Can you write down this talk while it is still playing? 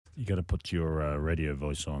You got to put your radio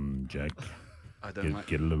voice on, Jack. I don't like.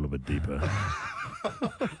 Get a little bit deeper.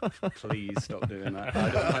 Please stop doing that. I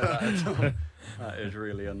don't like that at all. That is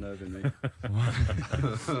really unnerving me.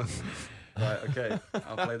 Right, okay.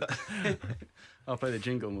 I'll play that. I'll play the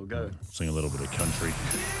jingle and we'll go. Sing a little bit of country.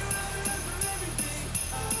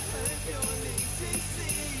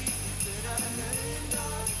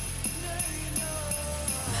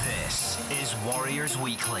 This is Warriors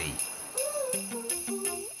Weekly.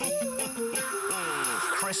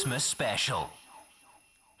 Christmas special.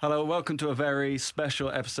 Hello, welcome to a very special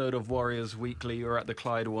episode of Warriors Weekly. We're at the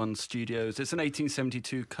Clyde One Studios. It's an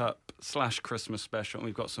 1872 Cup / Christmas special, and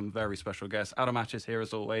we've got some very special guests. Adam Ash is here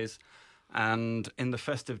as always, and in the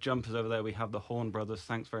festive jumpers over there we have the Horn Brothers.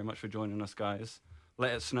 Thanks very much for joining us, guys.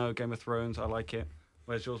 Let It Snow, Game of Thrones, I like it.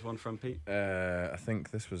 Where's yours one from, Pete? I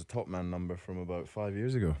think this was a Top Man number from about 5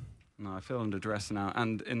 years ago. No, I feel under dress now.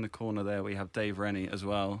 And in the corner there we have Dave Rennie as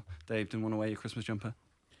well. Dave, didn't want to wear your Christmas jumper?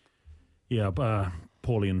 Yeah,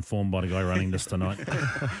 poorly informed by the guy running this tonight.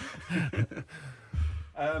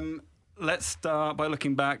 Let's start by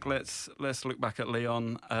looking back. Let's look back at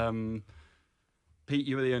Lyon. Pete,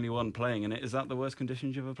 you were the only one playing in it. Is that the worst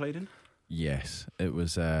conditions you've ever played in? Yes, it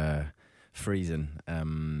was freezing.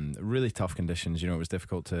 Really tough conditions. You know, it was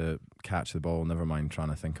difficult to catch the ball, never mind trying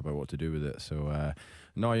to think about what to do with it. So,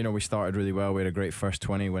 no, you know, we started really well. We had a great first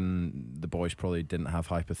 20 when the boys probably didn't have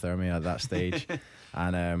hypothermia at that stage.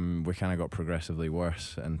 And we kind of got progressively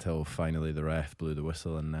worse until finally the ref blew the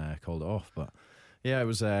whistle and called it off. But yeah, it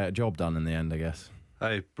was a job done in the end, I guess.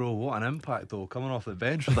 Hey, bro, what an impact, though, coming off the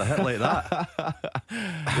bench with a hit like that.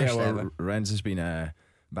 Yeah, well, Renz has been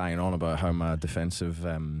banging on about how my defensive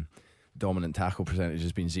dominant tackle percentage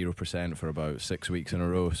has been 0% for about 6 weeks in a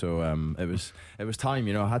row. So it was time,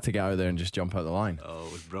 you know. I had to get out there and just jump out the line. Oh,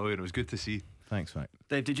 it was brilliant. It was good to see. Thanks, mate.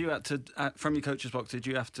 Dave, did you have to, from your coach's box, did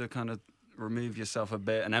you have to kind of remove yourself a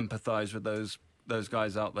bit and empathise with those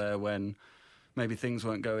guys out there when maybe things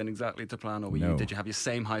weren't going exactly to plan, or did you have your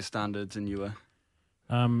same high standards and you were?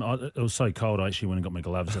 It was so cold, I actually went and got my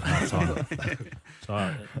gloves at half time.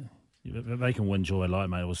 So they can win joy light,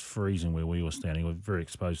 mate. It was freezing where we were standing. We were very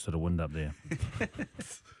exposed to the wind up there.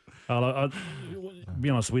 To be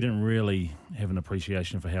honest, we didn't really have an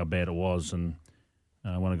appreciation for how bad it was. And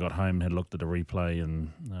when I got home, had looked at the replay,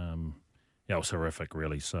 and it was horrific,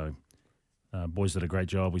 really. So boys did a great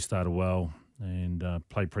job. We started well and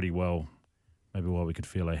played pretty well, maybe while we could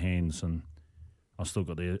feel our hands. And I still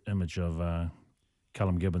got the image of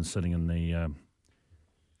Callum Gibbons sitting in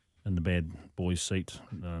the bad boys' seat,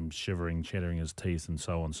 shivering, chattering his teeth, and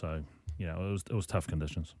so on. So, you know, it was tough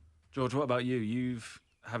conditions. George, what about you?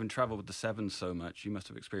 Having travelled with the Sevens so much, you must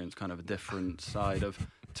have experienced kind of a different side of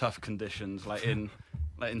tough conditions. Like in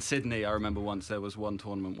Sydney, I remember once there was one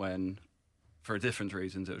tournament when, for different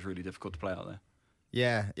reasons, it was really difficult to play out there.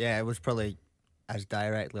 Yeah, it was probably as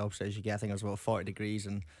directly opposite as you get. I think it was about 40 degrees,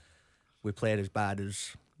 and we played as bad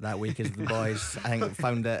as that week as the boys. I think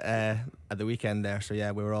found it at the weekend there. So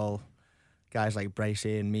yeah, we were all guys like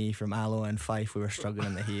Brycey and me from Alloa and Fife. We were struggling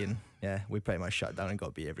in the heat, and yeah, we pretty much shut down and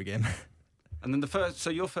got beat every game. And then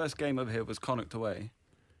your first game over here was Connacht away,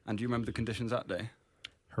 and do you remember the conditions that day?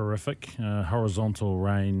 Horrific, horizontal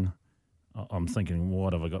rain. I'm thinking,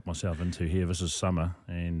 what have I got myself into here? This is summer,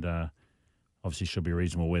 and obviously should be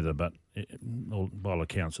reasonable weather, but by all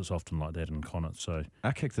accounts, it's often like that in Connacht. So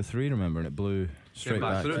I kicked the 3, remember, and it blew straight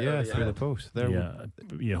back. Through the post.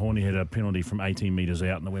 Yeah, Horny had a penalty from 18 metres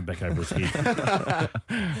out, and it went back over his head.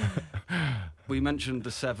 We mentioned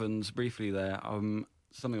the Sevens briefly there.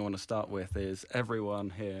 Something I want to start with is everyone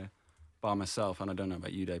here, bar myself, and I don't know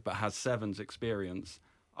about you, Dave, but has Sevens experience.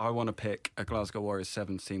 I want to pick a Glasgow Warriors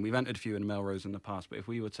Sevens team. We've entered a few in Melrose in the past, but if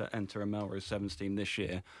we were to enter a Melrose Sevens team this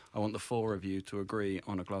year, I want the 4 of you to agree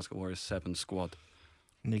on a Glasgow Warriors Sevens squad.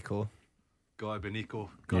 Nico. Gotta be Nico.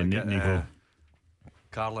 Nico.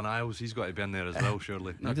 Carlin Isles, he's got to be in there as well,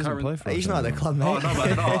 surely. No, He doesn't play for us He's not at the club, mate. Oh, no,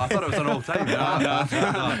 but no, I thought it was an all time.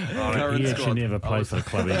 No. He actually never played for the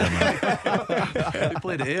club either, mate. He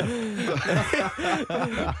played it here.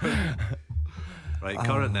 Right,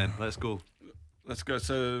 current then, let's go. Let's go.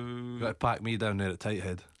 So You got to pack me down there at tight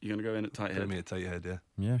head. you're going to go in at tight Put head. me at tight head, yeah.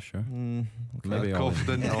 Yeah, sure. Maybe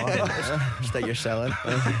confident. Stick your selling.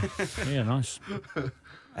 Yeah, nice.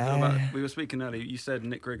 We were speaking earlier. You said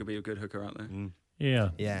Nick Grigg would be a good hooker out there. Yeah.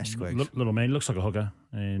 Yeah, Squigs. Little man, looks like a hooker,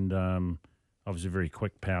 and obviously very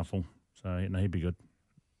quick, powerful. So he'd be good.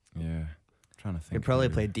 Yeah. Trying to think. He'd probably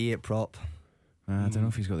play D at prop. I don't know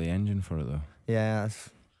if he's got the engine for it though. Yeah, that's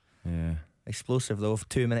Yeah. explosive though.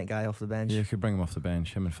 2-minute guy off the bench. Yeah, you could bring him off the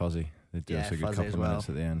bench. Him and Fuzzy. They do Yeah, us a good Fuzzy couple as of minutes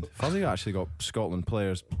well. at the end. Fuzzy actually got Scotland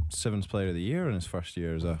Sevens Player of the Year in his first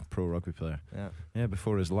year as a pro rugby player. Yeah. Yeah,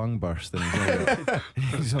 before his lung burst, and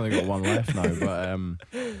he's only got one left now. But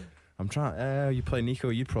I'm trying. You play Nico.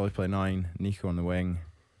 You'd probably play 9. Nico on the wing.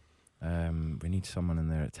 We need someone in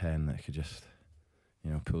there at 10 that could just,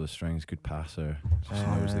 pull the strings. Good passer. Just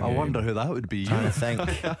knows the I game. wonder who that would be. Trying to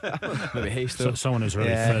think. Maybe Hastings. Someone who's really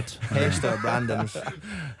Yeah. fit, Hayster, Brandon's.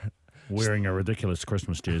 wearing a ridiculous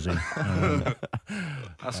Christmas jersey.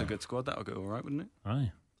 That's a good squad. That'll go all right, wouldn't it?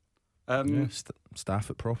 Aye. Yeah, staff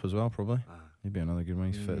at prop as well, probably. He'd be another good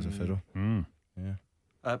one. He's fit as a fiddle. Mm.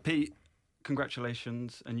 Yeah. Pete,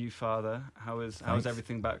 congratulations, a new father. How is Thanks.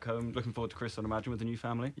 everything back home? Looking forward to Chris, I'd imagine, with the new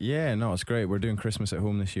family. Yeah, no, it's great. We're doing Christmas at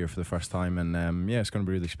home this year for the first time, and it's going to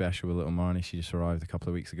be really special with little Marnie. She just arrived a couple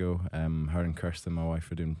of weeks ago. Her and Kirsten, my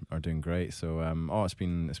wife, are doing great. So, it's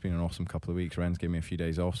been an awesome couple of weeks. Ren's gave me a few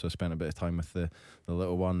days off, so I spent a bit of time with the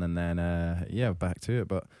little one, and then back to it.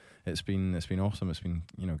 But it's been awesome. It's been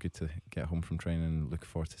good to get home from training, and looking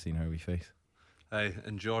forward to seeing how we face. Hey,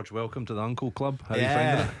 and George, welcome to the Uncle Club. How are you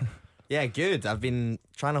finding it? Yeah, good. I've been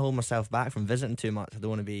trying to hold myself back from visiting too much. I don't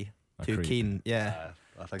want to be A too creep. keen. Yeah,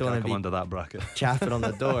 I think Don't I wanna come be- under that bracket. chaffing on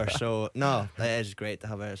the door. So no, it is great to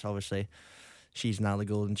have her. It's obviously she's now the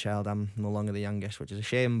golden child. I'm no longer the youngest, which is a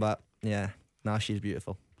shame. But yeah, now she's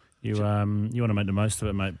beautiful. You want to make the most of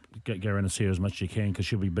it, mate. Get her in and see her as much as you can, because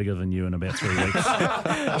she'll be bigger than you in about 3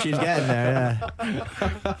 weeks. She's getting there.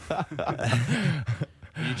 Yeah.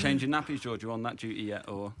 Are you changing nappies, George? You on that duty yet,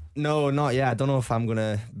 or? No, not yet. I don't know if I'm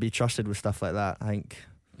gonna be trusted with stuff like that. I think.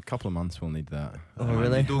 A couple of months we'll need that. Oh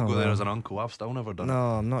really? You don't Oh, go there well. as an uncle. I've still never done it. No,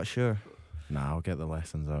 I'm not sure. Nah, I'll get the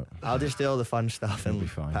lessons out. I'll just do all the fun stuff You'll and be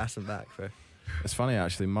fine. pass them back for. It's funny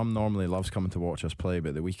actually. Mum normally loves coming to watch us play,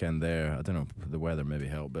 but the weekend there, I don't know, the weather maybe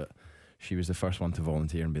helped, but she was the first one to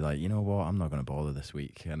volunteer and be like, you know what, I'm not going to bother this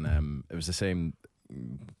week. And it was the same,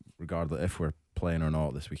 regardless if we're playing or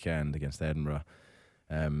not this weekend against Edinburgh.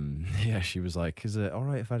 She was like, is it all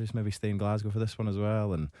right if I just maybe stay in Glasgow for this one as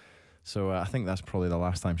well? And so I think that's probably the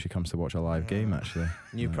last time she comes to watch a live game actually.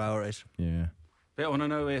 New Yeah. priorities. Yeah. But I want to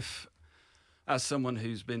know if, as someone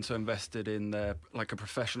who's been so invested in a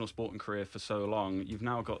professional sporting career for so long, you've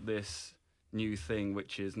now got this new thing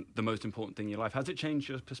which is the most important thing in your life. Has it changed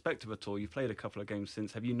your perspective at all? You've played a couple of games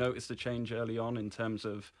since. Have you noticed a change early on in terms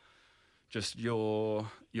of just your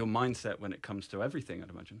mindset when it comes to everything, I'd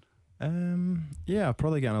imagine?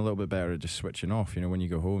 Probably getting a little bit better at just switching off. When you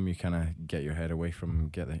go home, you kind of get your head away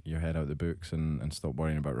from your head out the books and stop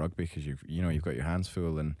worrying about rugby, because you've got your hands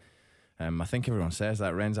full. And I think everyone says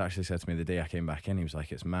that. Ren's actually said to me the day I came back in, he was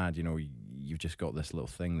like, it's mad, you've just got this little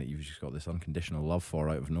thing that you've just got this unconditional love for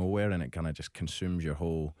out of nowhere, and it kind of just consumes your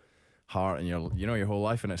whole heart and your whole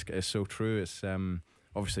life. And it's so true. It's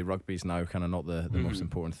obviously rugby's now kind of not the most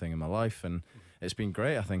important thing in my life, and it's been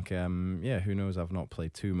great. I think who knows, I've not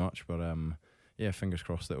played too much, but fingers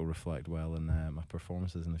crossed that it will reflect well in my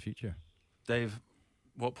performances in the future. Dave,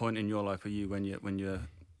 what point in your life were you when your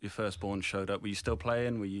firstborn showed up? Were you still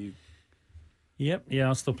playing? Were you? Yep, yeah, I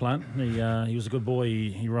was still playing. He was a good boy.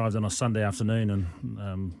 He arrived on a Sunday afternoon,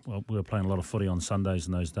 and we were playing a lot of footy on Sundays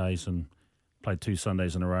in those days, and played 2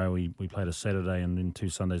 Sundays in a row. We played a Saturday and then 2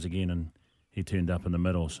 Sundays again, and he turned up in the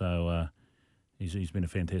middle. So he's been a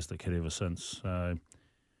fantastic kid ever since. So,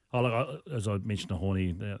 as I mentioned to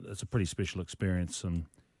Horny, it's a pretty special experience, and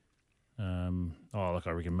I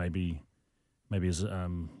reckon maybe as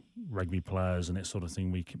rugby players and that sort of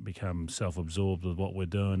thing, we can become self-absorbed with what we're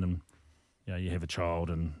doing, and you have a child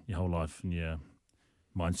and your whole life and your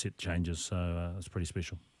mindset changes, so it's pretty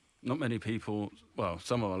special. Not many people, well,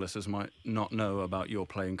 some of our listeners might not know about your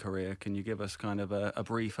playing career. Can you give us kind of a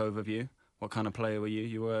brief overview? What kind of player were you?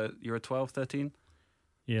 You were 12, 13?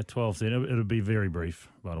 Yeah, 12 then. It'll be very brief,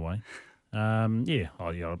 by the way. I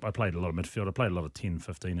played a lot of midfield. I played a lot of 10,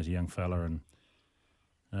 15 as a young fella, and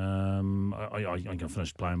I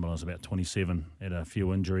finished playing when I was about 27. Had a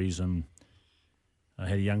few injuries, and I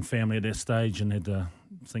had a young family at that stage and had to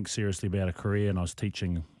think seriously about a career, and I was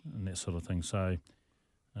teaching and that sort of thing. So,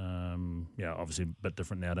 obviously a bit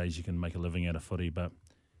different nowadays. You can make a living out of footy, but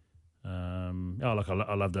I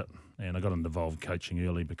loved it, and I got involved coaching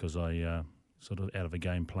early because I sort of out of a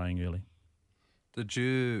game playing early. Did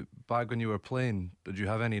you, back when you were playing, did you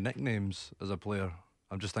have any nicknames as a player?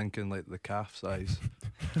 I'm just thinking like the calf size.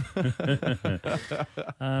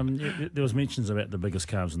 There was mentions about the biggest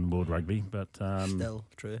calves in the world rugby, but Still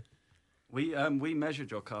true. We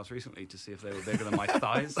measured your calves recently to see if they were bigger than my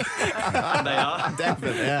thighs. And they are.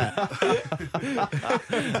 Definitely, yeah.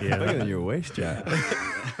 Bigger than your waist, Jack.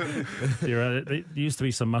 there used to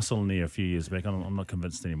be some muscle in there a few years back. I'm not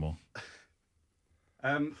convinced anymore.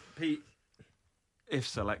 Pete, if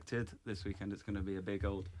selected this weekend, it's going to be a big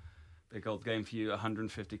old game for you.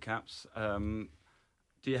 150 caps.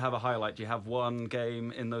 Do you have a highlight? Do you have one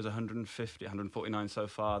game in those 149 so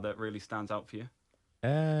far that really stands out for you?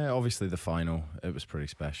 Obviously the final, it was pretty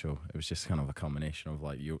special. It was just kind of a combination of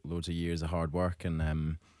like loads of years of hard work, and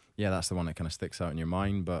that's the one that kind of sticks out in your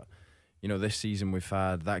mind. But you know, this season we've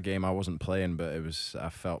had that game. I wasn't playing, but I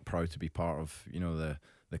felt proud to be part of, you know,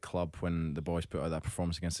 the club when the boys put out that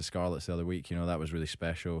performance against the Scarlets the other week. You know, that was really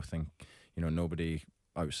special. I think, you know, nobody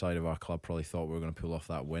outside of our club probably thought we were going to pull off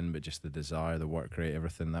that win, but just the desire, the work rate,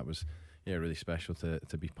 everything, that was really special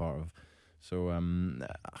to be part of. So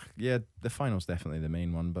the final's definitely the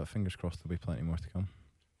main one, but fingers crossed there'll be plenty more to come.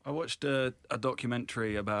 I watched a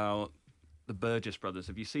documentary about the Burgess brothers.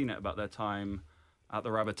 Have you seen it, about their time at the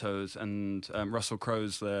Rabbitohs? And Russell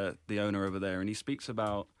Crowe's the owner over there, and he speaks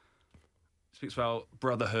about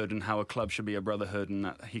brotherhood and how a club should be a brotherhood, and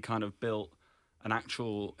that he kind of built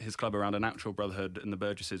his club around an actual brotherhood in the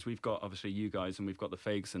Burgesses. We've got obviously you guys, and we've got the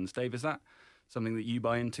Fagesons. Dave, is that something that you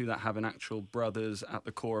buy into, that having actual brothers at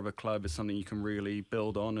the core of a club is something you can really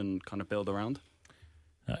build on and kind of build around?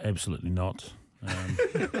 Absolutely not. And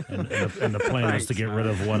the plan is to get rid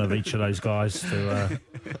of one of each of those guys to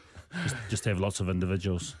just have lots of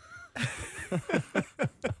individuals.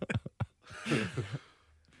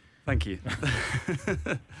 Thank you.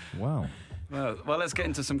 Wow. Well, let's get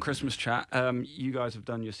into some Christmas chat. You guys have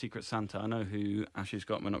done your Secret Santa. I know who Ashley's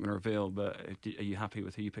got. We're not going to reveal, but are you happy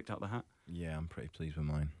with who you picked out the hat? Yeah, I'm pretty pleased with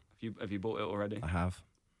mine. Have you bought it already? I have.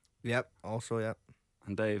 Yep. Also, yep.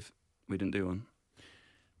 And Dave, we didn't do one.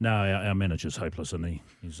 No, our manager's hopeless, isn't he?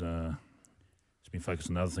 He's been focused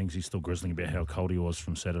on other things. He's still grizzling about how cold he was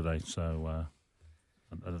from Saturday, so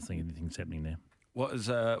I don't think anything's happening there. What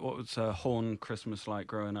was Horn Christmas like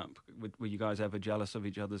growing up? Were you guys ever jealous of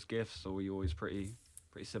each other's gifts, or were you always pretty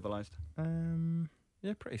civilized?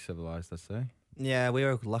 Yeah, pretty civilized, I'd say. Yeah, we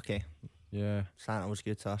were lucky. Yeah. Santa was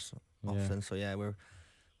good to us often, so yeah, we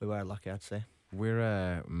were lucky, I'd say.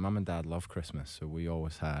 We're Mum and Dad love Christmas, so we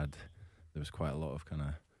always had. There was quite a lot of kind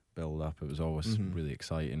of build up. It was always really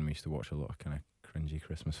exciting. We used to watch a lot of kind of cringy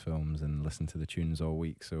Christmas films and listen to the tunes all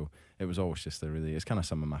week. So it was always just it's kind of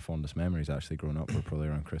some of my fondest memories actually growing up were probably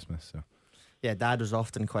around Christmas. So yeah, Dad was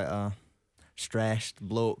often quite a stressed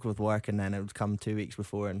bloke with work, and then it would come 2 weeks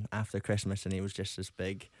before and after Christmas, and he was just this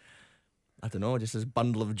big, I don't know, just this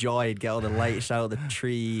bundle of joy. He'd get all the lights out, the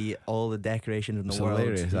tree, all the decorations in the It's world.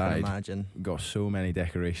 hilarious. You can I'd imagine. got so many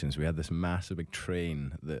decorations. We had this massive big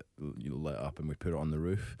train that lit up, and we put it on the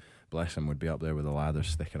roof. Bless him, would be up there with the ladders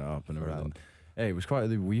sticking it up and everything. Hey, it was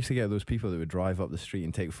we used to get those people that would drive up the street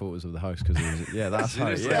and take photos of the house because that's how.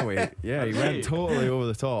 He went totally over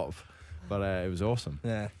the top, but it was awesome.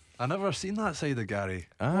 Yeah. I never seen that side of Gary.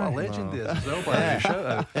 Aye. What a legend he is as well, by the way. Shout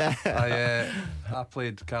out. I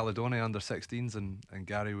played Caledonia under 16s and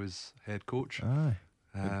Gary was head coach. Aye,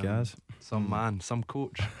 good guys. Some man, some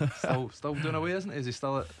coach. Still doing away, isn't he? Is he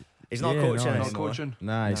still at? He's not Yeah, coaching no, anymore. Not coaching.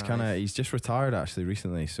 Nah, he's just retired actually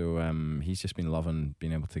recently, so he's just been loving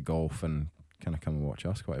being able to golf and kind of come and watch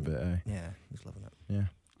us quite a bit. Yeah, he's loving it. Yeah.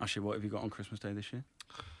 Actually, what have you got on Christmas Day this year?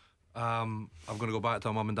 I'm going to go back to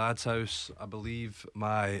my mum and dad's house. I believe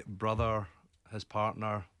my brother, his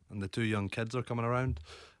partner, and the 2 young kids are coming around.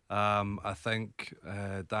 I think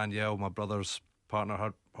Danielle, my brother's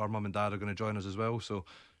partner, her mum and dad are going to join us as well. So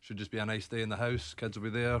should just be a nice day in the house. Kids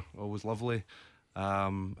will be there, always lovely.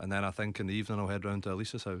 And then I think in the evening I'll head round to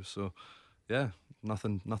Elisa's house. So yeah,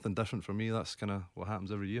 nothing different for me. That's kind of what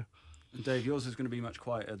happens every year. And Dave, yours is going to be much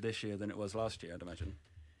quieter this year than it was last year, I'd imagine.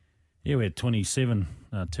 Yeah, we had 27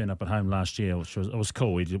 turn up at home last year, which was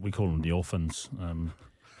cool. We call them the orphans,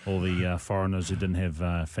 all the foreigners who didn't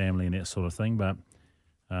have family and that sort of thing. But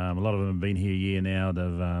a lot of them have been here a year now.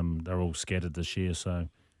 They're all scattered this year. So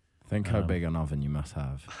Think how big an oven you must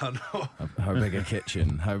have. I know. How big a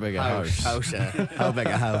kitchen. How big a house. How big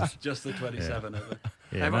a house? Just the 27 of it.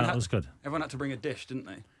 yeah, no, it was good. Everyone had to bring a dish, didn't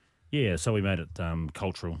they? Yeah, so we made it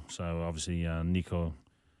cultural. So obviously Nico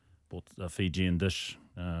bought a Fijian dish.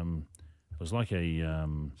 It was like a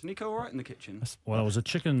Is Nico all right in the kitchen? well, it was a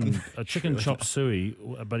chicken chop suey,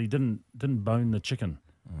 but he didn't bone the chicken.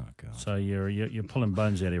 Oh God. So you're pulling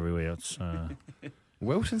bones out everywhere. It's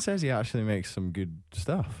Wilson says he actually makes some good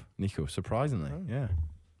stuff. Nico, surprisingly, yeah.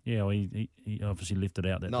 yeah. Well, he obviously left it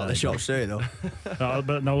out that Not day. the shop suey though.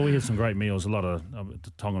 But no, we had some great meals. A lot of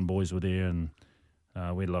the Tongan boys were there, and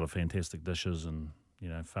we had a lot of fantastic dishes, and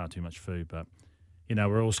far too much food. But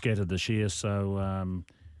we're all scattered this year, so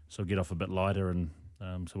get off a bit lighter, and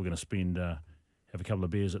so we're going to spend have a couple of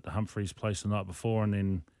beers at the Humphreys place the night before, and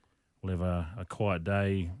then we'll have a quiet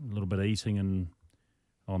day, a little bit of eating, and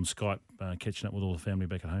on Skype, catching up with all the family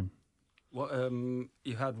back at home. What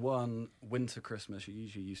you had one winter Christmas. You're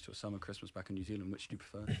usually used to a summer Christmas back in New Zealand. Which do you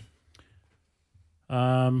prefer?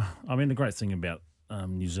 I mean, the great thing about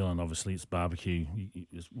New Zealand, obviously, it's barbecue.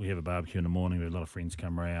 We have a barbecue in the morning. We have a lot of friends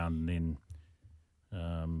come around, and then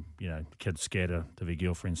the kids scatter to their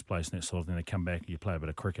girlfriend's place and that sort of thing. They come back, you play a bit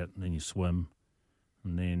of cricket, and then you swim,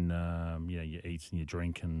 and then you eat and you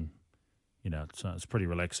drink, and it's pretty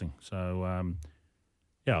relaxing. So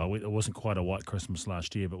it wasn't quite a white Christmas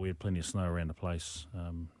last year, but we had plenty of snow around the place,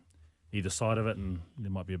 either side of it, and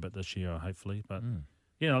there might be a bit this year, hopefully. But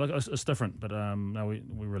it's different. But no,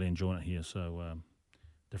 we're really enjoying it here. So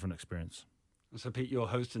different experience. So Pete, you're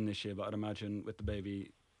hosting this year, but I'd imagine with the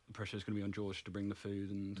baby, the pressure is going to be on George to bring the food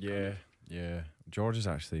and. Yeah. George is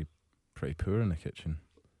actually pretty poor in the kitchen.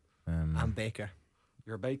 I'm baker.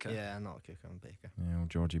 You're a baker. Yeah, I'm not a cook. I'm a baker. Yeah, old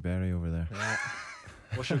Georgie Berry over there. Yeah.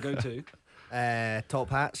 What's your go-to? Top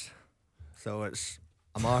hats. So it's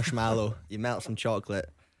a marshmallow. You melt some chocolate,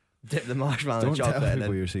 dip the marshmallow in Don't chocolate. tell and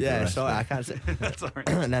people then, your secret yeah, recipe. sorry, I can't say. Sorry.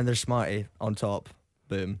 And then there's Smartie on top.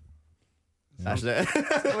 Boom. That's it.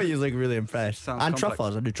 Well, you look really impressed. Sounds And complex.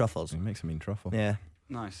 truffles. I do truffles. It makes a mean truffle. Yeah.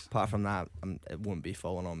 Nice. Apart from that, it won't be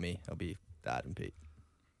falling on me. It'll be Dad and Pete.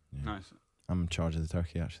 Yeah. Nice. I'm in charge of the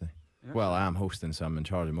turkey, actually. Yeah. Well, I am hosting, so I'm in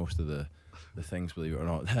charge of most of the things, believe it or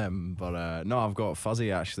not. But no, I've got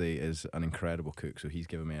Fuzzy, actually, is an incredible cook, so he's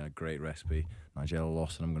given me a great recipe. Nigella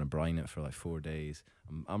Lawson, I'm going to brine it for like 4 days.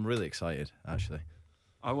 I'm really excited, actually.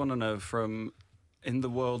 I want to know from, in the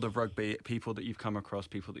world of rugby, people that you've come across,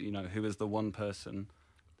 people that you know, who is the one person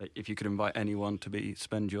that if you could invite anyone to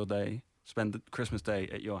spend the Christmas day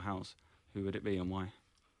at your house, who would it be and why?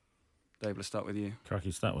 Dave, let's start with you.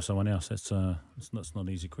 Crikey, start with someone else. That's not an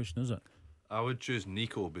easy question, is it? I would choose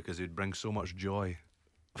Nico because he'd bring so much joy.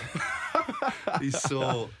 He's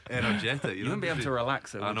so energetic. You wouldn't be able to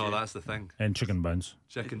relax it, I would know, you? that's the thing. And chicken bones.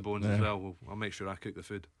 Chicken bones as well. I'll make sure I cook the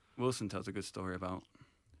food. Wilson tells a good story about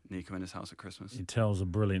Nico in his house at Christmas. He tells a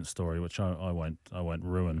brilliant story, which I won't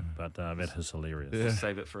ruin, but that is hilarious. We'll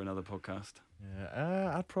save it for another podcast.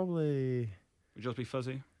 Yeah, I'd probably... Would yours be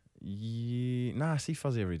Fuzzy? I see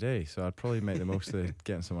Fuzzy every day, so I'd probably make the most of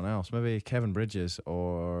getting someone else. Maybe Kevin Bridges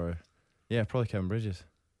or... Yeah, probably Kevin Bridges.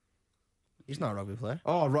 He's not a rugby player.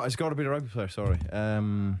 Oh, right, it's got to be the rugby player, sorry. I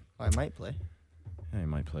might play. Yeah, he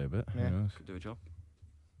might play a bit. Yeah. Who knows? Could do a job.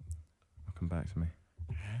 I'll come back to me.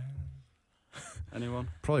 Anyone?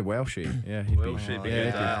 Probably Welshie. Yeah, he'd Welshie be be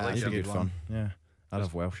yeah, good. I like he'd be him. good fun. Yeah, I'd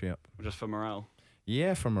have Welshie up. Or just for morale?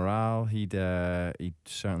 Yeah, for morale, he'd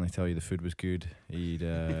certainly tell you the food was good. He'd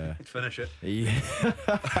Finish it.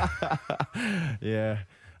 yeah,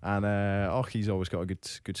 and he's always got a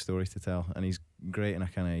good story to tell, and he's great, and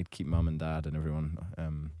he'd keep mum and dad and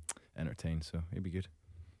everyone entertained, so he'd be good.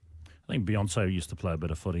 I think Beyonce used to play a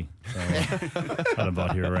bit of footy, so I'd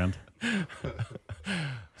invite her around.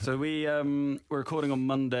 So we're recording on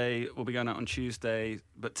Monday. We'll be going out on Tuesday.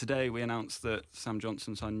 But today we announced that Sam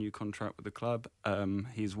Johnson signed a new contract with the club.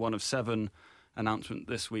 He's one of 7 announcements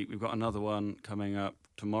this week. We've got another one coming up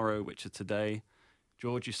tomorrow, which is today.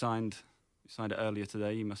 George, you signed it earlier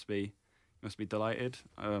today. You must be delighted.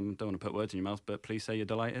 Don't want to put words in your mouth, but please say you're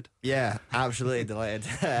delighted. Yeah, absolutely delighted.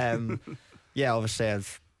 Yeah, obviously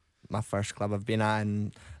it's my first club I've been at,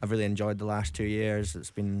 and I've really enjoyed the last 2 years. It's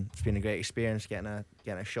been a great experience getting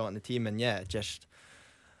a shot in the team, and yeah, just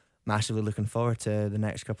massively looking forward to the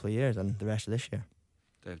next couple of years and the rest of this year.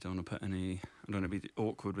 Dave, I don't want to be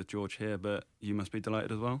awkward with George here, but you must be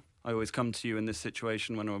delighted as well. I always come to you in this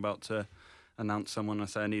situation when I'm about to announce someone. I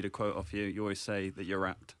say I need a quote off you. You always say that you're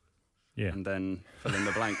rapt. Yeah. And then fill in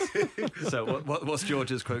the blanks. So what's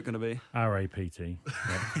George's quote going to be? RAPT.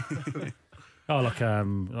 Yep. Oh, look,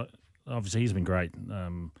 obviously he's been great.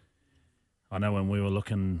 I know when we were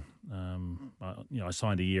looking, I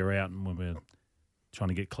signed a year out, and we were trying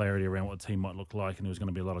to get clarity around what the team might look like, and there was going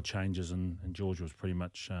to be a lot of changes, and George was pretty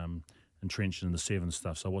much entrenched in the 7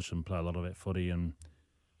 stuff, so I watched him play a lot of that footy and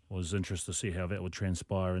was interested to see how that would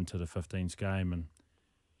transpire into the 15s game.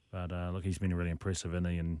 But look, he's been really impressive, isn't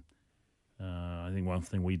he? And I think one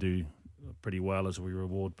thing we do pretty well is we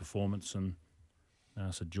reward performance, and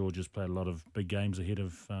so George has played a lot of big games ahead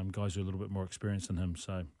of guys who are a little bit more experienced than him.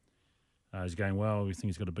 So he's going well. We think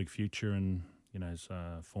he's got a big future, and his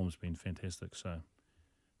form's been fantastic. So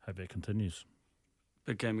hope that continues.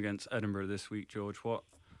 Big game against Edinburgh this week, George. What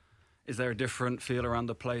is there a different feel around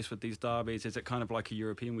the place with these derbies? Is it kind of like a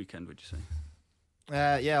European weekend, would you say?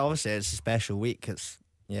 Yeah, obviously it's a special week. It's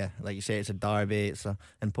like you say, it's a derby. It's an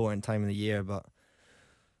important time of the year, but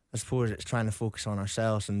I suppose it's trying to focus on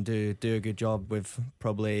ourselves and do a good job with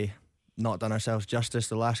probably not done ourselves justice.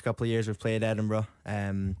 The last couple of years we've played Edinburgh.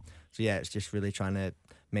 So yeah, it's just really trying to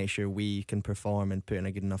make sure we can perform and put in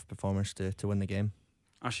a good enough performance to win the game.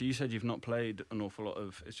 Actually, you said you've not played an awful lot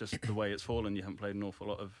of. It's just the way it's fallen. You haven't played an awful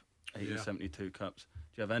lot of 1872 Cups.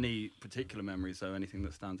 Do you have any particular memories, though? Anything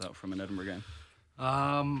that stands out from an Edinburgh game?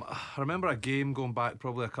 I remember a game going back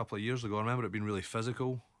probably a couple of years ago. I remember it being really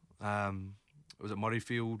physical. It was at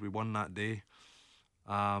Murrayfield. We won that day.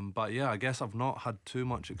 But yeah, I guess I've not had too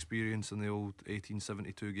much experience in the old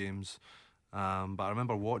 1872 games. But I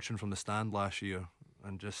remember watching from the stand last year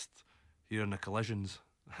and just hearing the collisions.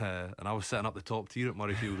 And I was sitting up the top tier at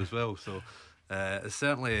Murrayfield as well. So it's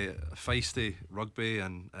certainly feisty rugby.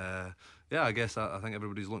 And yeah, I guess I think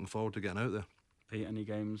everybody's looking forward to getting out there. Pete, any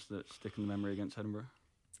games that stick in the memory against Edinburgh?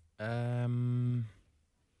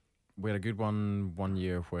 We had a good one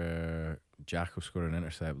year where Jacko scored an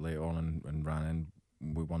intercept late on and ran in.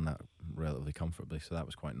 We won that relatively comfortably, so that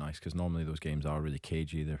was quite nice, because normally those games are really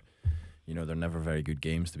cagey. They're never very good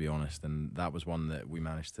games, to be honest, and that was one that we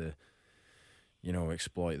managed to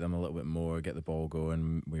exploit them a little bit more, get the ball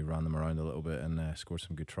going. We ran them around a little bit and scored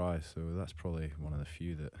some good tries, so that's probably one of the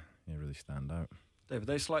few that really stand out. David,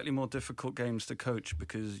 they're slightly more difficult games to coach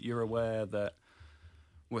because you're aware that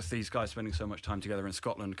with these guys spending so much time together in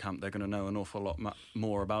Scotland camp, they're going to know an awful lot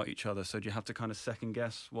more about each other. So do you have to kind of second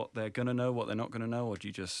guess what they're going to know, what they're not going to know, or do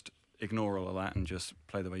you just ignore all of that and just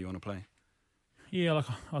play the way you want to play? Yeah, like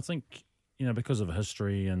I think because of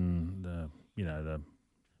history and the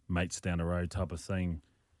mates down the road type of thing,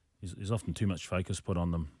 there's often too much focus put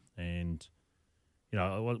on them. And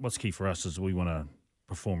what's key for us is we want to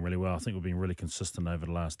perform really well. I think we've been really consistent over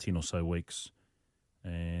the last 10 or so weeks.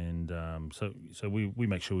 And so we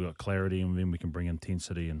make sure we've got clarity, and then we can bring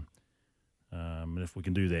intensity, and if we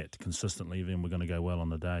can do that consistently, then we're going to go well on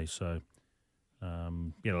the day. So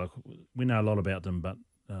we know a lot about them, but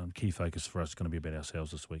key focus for us is going to be about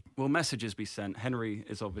ourselves this week. Will messages be sent? Henry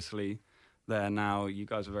is obviously there now. You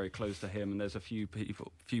guys are very close to him, and there's a few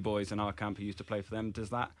boys in our camp who used to play for them. Does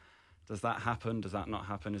that happen? Does that not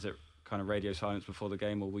happen? Is it kind of radio silence before the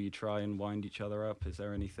game, or will you try and wind each other up? Is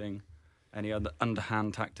there any other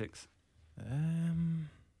underhand tactics?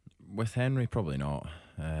 With Henry, probably not.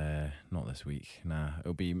 Not this week. Nah,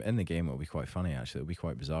 it'll be in the game. It'll be quite funny, actually. It'll be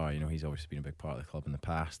quite bizarre. He's obviously been a big part of the club in the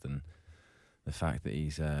past, and the fact that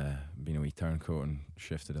he's been a wee turncoat and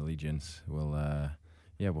shifted allegiance will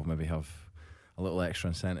maybe have a little extra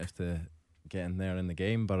incentive to get in there in the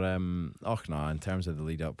game. But in terms of the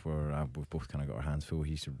lead up, we've both kind of got our hands full.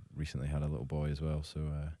 He's recently had a little boy as well, so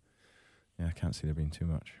I can't see there being too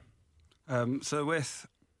much. So with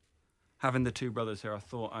having the two brothers here, I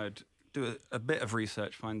thought I'd do a bit of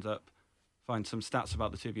research, find some stats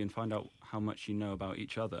about the two of you and find out how much you know about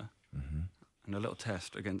each other, and a little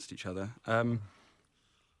test against each other.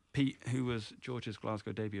 Pete, who was George's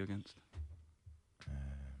Glasgow debut against?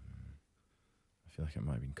 I feel like it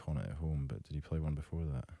might have been Connacht at home, but did he play one before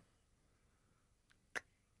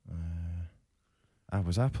that?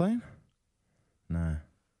 Was I playing? Nah.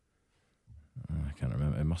 I can't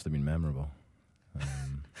remember. It must have been memorable.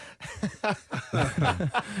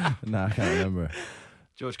 Nah, I can't remember.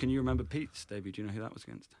 George, can you remember Pete's debut? Do you know who that was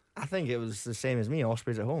against? I think it was the same as me,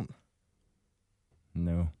 Ospreys at home.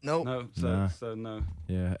 No. No, so no.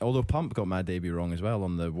 Yeah, although Pump got my debut wrong as well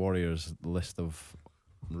on the Warriors list of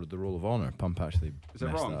the Roll of Honour. Pump actually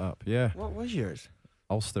messed that up. Yeah. What was yours?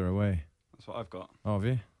 Ulster away. That's what I've got. Oh, have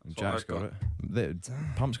you? That's Jack's got it.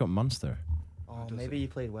 Pump's got Munster. Oh, maybe you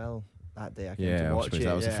played well that day. I came Yeah, to watch Ospreys, it.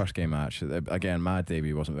 that was the first game match. Again, my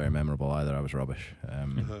debut wasn't very memorable either. I was rubbish.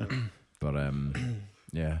 But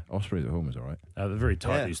yeah, Ospreys at home was all right. They're very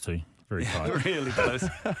tight, these two. Very tight. Really close.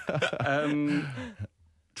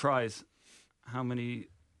 Tries. How many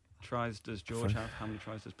tries does George have? How many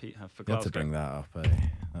tries does Pete have for You had Glasgow? to bring that up.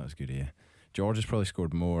 That was good of you. George has probably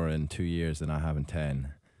scored more in 2 years than I have in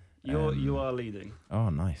 10. You are leading. Oh,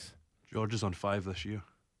 nice. George is on 5 this year.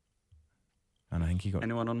 And I think he got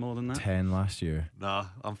Anyone on more than that? 10 last year. Nah,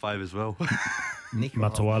 I'm 5 as well.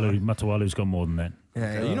 Matawalu's got more than that.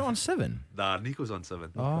 Yeah, Are you not on 7? Nah, Nico's on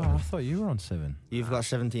 7. Oh, I thought you were on 7. You've got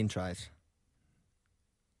 17 tries.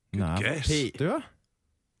 Nah, guess. Pete. Do I?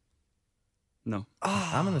 No.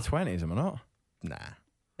 I'm in the 20s, am I not? Nah.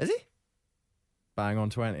 Is he? Bang on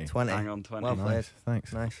 20. 20. Hang on, 20. Well played. Nice,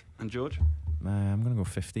 thanks. Nice. And George? I'm going to go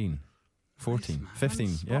 15. 14. Nice, man. 15.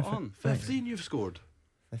 Spot Yeah, on. 15 you've scored.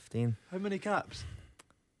 15. How many caps?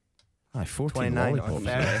 14 29 or lollipops. 30.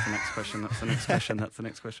 That's the next question. That's the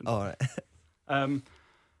next question. All right.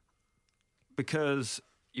 Because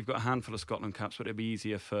you've got a handful of Scotland caps, but it'd be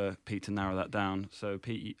easier for Pete to narrow that down. So,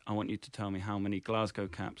 Pete, I want you to tell me how many Glasgow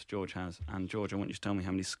caps George has, and George, I want you to tell me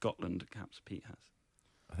how many Scotland caps Pete has.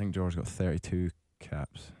 I think George got 32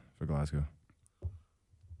 caps for Glasgow.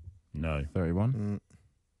 No. 31?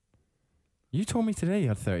 You told me today you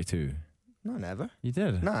had 32. No, never. You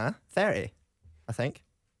did? Nah, 30. I think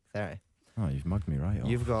 30. Oh, you've mugged me right off.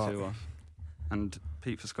 You've got 2 off. And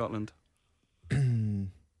Pete for Scotland.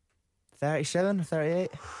 37,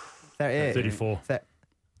 38, 38, 34.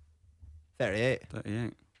 38.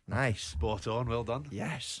 38. Nice. Spot on, well done.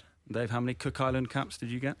 Yes. Dave, how many Cook Island caps did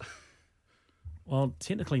you get? Well,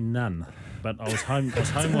 technically none, but I was home. I was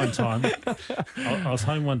home one time. I was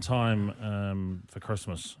home one time for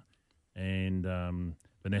Christmas, and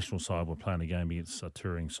the national side were playing a game against a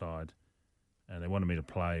touring side, and they wanted me to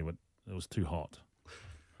play, but it was too hot,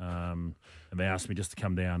 and they asked me just to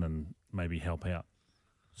come down and maybe help out.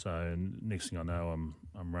 So next thing I know,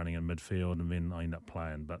 I'm running in midfield, and then I end up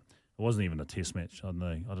playing. But it wasn't even a test match. I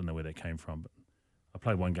don't know where that came from, but I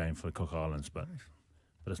played one game for the Cook Islands, but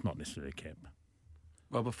it's not necessarily a cap.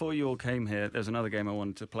 Well, before you all came here, there's another game I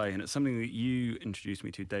wanted to play, and it's something that you introduced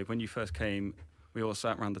me to, Dave. When you first came, we all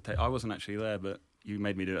sat around the table. I wasn't actually there, but you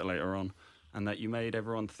made me do it later on, and that you made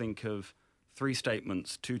everyone think of 3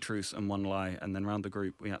 statements, 2 truths and 1 lie, and then around the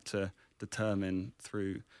group we had to determine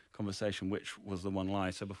through conversation which was the 1 lie.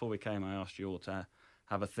 So before we came, I asked you all to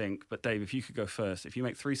have a think. But Dave, if you could go first, if you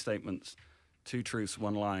make 3 statements, 2 truths,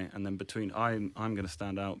 1 lie, and then between I'm going to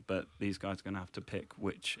stand out, but these guys are going to have to pick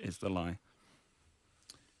which is the lie.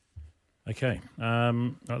 Okay.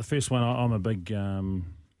 The first one, I'm a big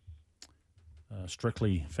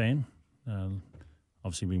Strictly fan.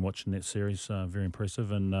 Obviously, been watching that series. Very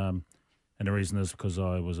impressive, and the reason is because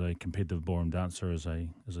I was a competitive ballroom dancer as a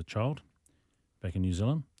child back in New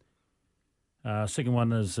Zealand. Second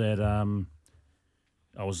one is that I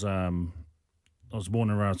was born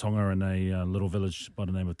in Rarotonga in a little village by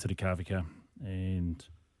the name of Titikavika, and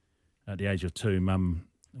at the age of 2, Mum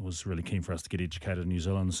was really keen for us to get educated in New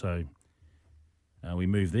Zealand, so we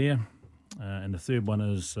moved there. And the third one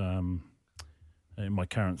is my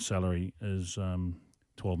current salary is £12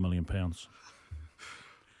 million.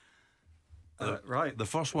 Right. The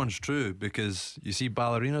first one's true because you see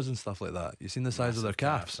ballerinas and stuff like that. You've seen the size of their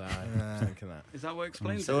calves. I was thinking that. Is that what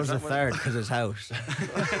explains So it? was Is the that what- third because his house.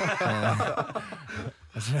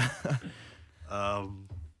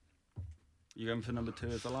 You going for number 2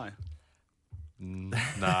 as a lie?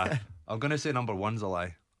 Nah, I'm gonna say number 1's a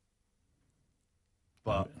lie.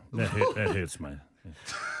 But That hurts, mate. Yeah.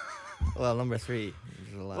 Well, number 3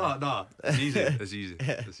 is a lie. well, no, it's easy. It's easy.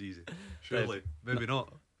 It's easy. Surely, maybe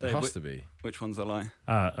not. It Dave, has to be. which one's a lie?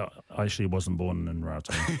 I actually wasn't born in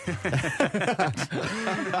Rarotonga.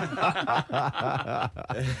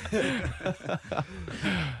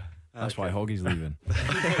 That's why Hoggy's leaving.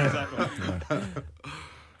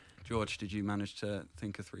 George, did you manage to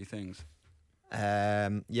think of 3 things?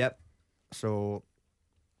 Yep. So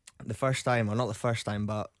the first time, or not the first time,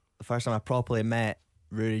 but the first time I properly met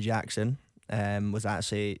Rory Jackson was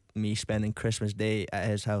actually me spending Christmas Day at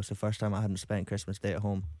his house. The first time I hadn't spent Christmas Day at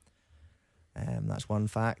home. That's one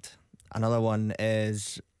fact. Another one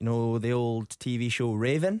is, you know, the old TV show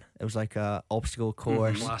Raven. It was like a obstacle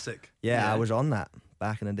course. Classic. Yeah, Yeah. I was on that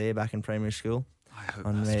back in the day, back in primary school. I hope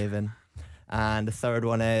On that's true. Raven. And the third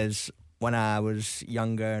one is when I was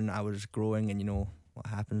younger and I was growing, and you know what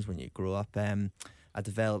happens when you grow up. I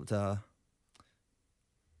developed a,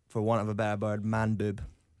 for want of a better word, man boob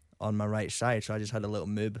on my right side. So I just had a little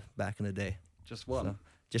moob back in the day. Just one. So,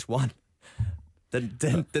 just one.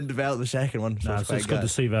 Didn't develop the second one. So No, it's so it's quite good to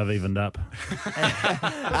see they've evened up.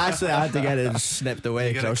 Actually, I had to get it snipped away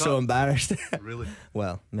You because get I a was cut? so embarrassed. Really?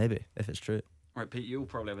 Well, maybe if it's true. Right, Pete, you'll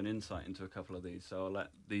probably have an insight into a couple of these, so I'll let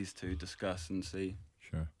these 2 discuss and see.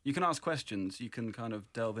 Sure. You can ask questions. You can kind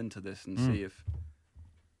of delve into this and see if.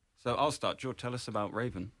 So I'll start. George, tell us about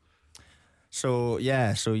Raven. So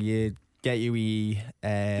yeah, so you get your wee.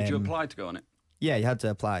 Did you apply to go on it? Yeah, you had to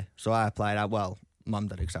apply. So I applied. Well, Mum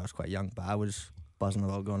did it because I was quite young, but I was buzzing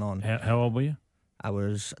about going on. How old were you? I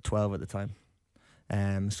was 12 at the time.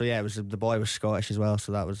 So yeah, it was the boy was Scottish as well,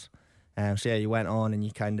 so that was. So yeah, you went on and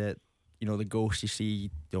you kind of, you know, the ghosts you see, you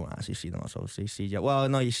don't actually see them. That's obviously CGI. Well,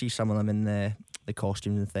 no, you see some of them in the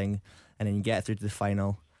costumes and thing, and then you get through to the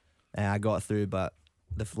final. I got through, but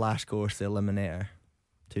the last course, the eliminator,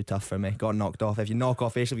 too tough for me. Got knocked off. If you knock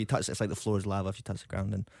off, basically, if you touch, it's like the floor is lava. If you touch the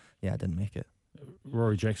ground, and yeah, I didn't make it.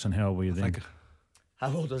 Rory Jackson, how old were you then?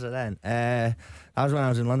 How old was it then? That was when I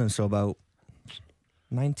was in London, so about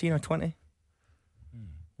 19 or 20.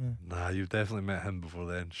 Nah, you've definitely met him before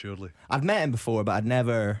then, surely. I'd met him before, but I'd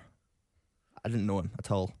never I didn't know him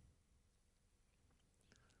at all.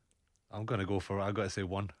 I'm going to go for, I've got to say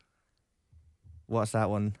one. What's that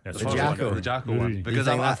one? That's The fine. Jacko. The Jacko Really? one. You Because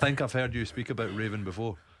think I that- think I've heard you speak about Raven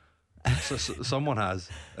before. Someone has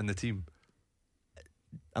in the team.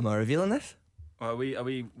 Am I revealing this? Are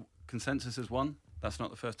we consensus is one? That's not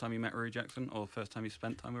the first time you met Rory Jackson or the first time you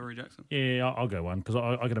spent time with Rory Jackson? Yeah, I'll go one because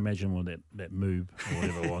I can imagine with that moob or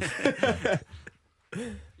whatever it was.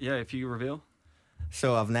 Yeah, if you reveal.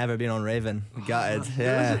 So I've never been on Raven. Gutted. Who is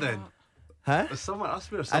Yeah. it then? Huh? Has someone, I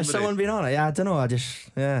swear Has somebody. someone been on it? Yeah, I don't know. I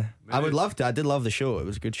Maybe would love to. I did love the show. It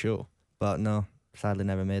was a good show. But no, sadly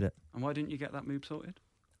never made it. And why didn't you get that moob sorted?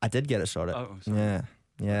 I did get it sorted. Oh, sorry. Yeah.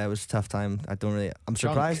 Yeah, it was a tough time. I'm Chunk,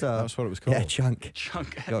 surprised though. That's what it was called. Yeah, Chunk.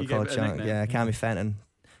 Chunk. Got You called gave it a Chunk. nickname. Yeah, Cammy Fenton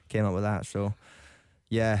came up with that. So,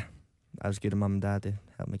 yeah, I was good to mum and dad to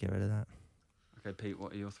help me get rid of that. Okay, Pete,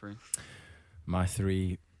 what are your three? My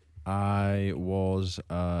three, I was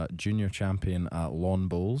a junior champion at Lawn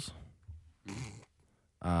Bowls.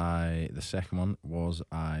 The second one was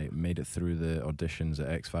I made it through the auditions at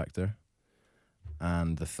X Factor.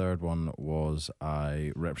 And the third one was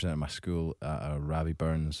I represented my school at a Ravi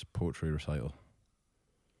Burns poetry recital.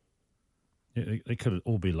 Yeah, it could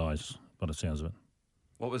all be lies by the sounds of it.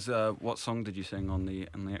 What song did you sing on the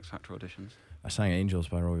X Factor auditions? I sang Angels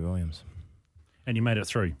by Robbie Williams. And you made it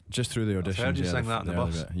through. Just through the I've auditions. heard you sing that in the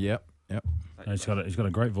early bus. bit. Yep. And he's got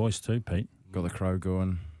a great voice too, Pete. Got the crowd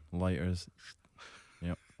going, lighters.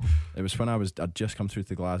 Yep. It was when I'd just come through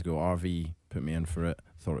to Glasgow. RV put me in for it.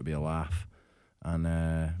 Thought it'd be a laugh, and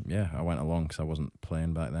I went along because I wasn't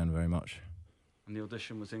playing back then very much. And the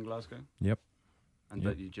audition was in Glasgow? Yep. And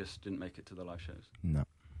Yep. but you just didn't make it to the live shows? No,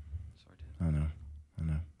 Sorry to hear. I know.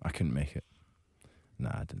 I couldn't make it. Nah,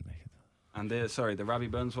 I didn't make it. And the Ravi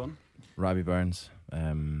Burns one? Robbie Burns.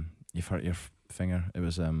 You've hurt your finger. It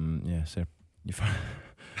was so you've hurt,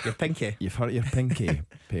 Your pinky. you've hurt your pinky,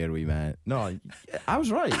 pair wee man. No, I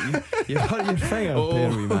was right. You've hurt your finger, pair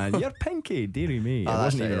wee man. Your pinky, dearie me. Oh, it that's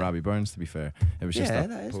wasn't it, even yeah. Robbie Burns, to be fair. It was just Yeah,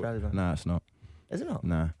 that is Robbie Burns. Nah, it's not. Is it not?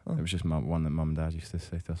 Nah, Oh. it was just one that mum and dad used to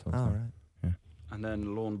say to us all the Oh, time. right. And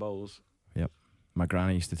then Lawn Bowls. My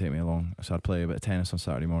granny used to take me along, so I'd play a bit of tennis on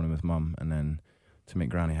Saturday morning with mum, and then to make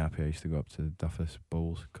granny happy, I used to go up to Duffus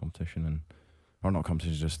Bowls competition, or not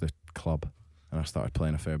competition, just the club, and I started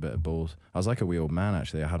playing a fair bit of bowls. I was like a wee old man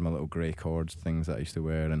actually. I had my little grey cords things that I used to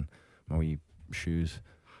wear, and my wee shoes.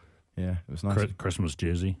 Yeah, it was nice. Christmas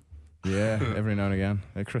jersey. Yeah, every now and again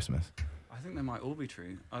at Christmas. I think they might all be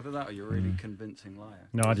true. Either that or you're a really Mm. convincing liar.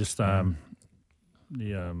 No, I just the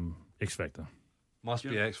X Factor. Must be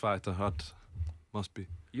Yeah. X Factor. Must be.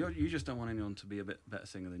 You just don't want anyone to be a bit better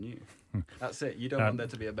singer than you. Hmm. That's it. You don't Uh, want there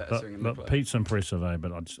to be a better singer in the But club. Pete's impressive,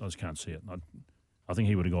 but I just can't see it. I think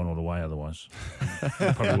he would have gone all the way otherwise.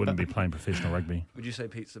 He probably wouldn't be playing professional rugby. Would you say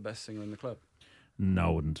Pete's the best singer in the club? No, I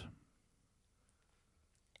wouldn't.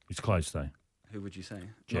 He's close though. Who would you say?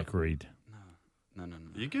 Jack Reed. No.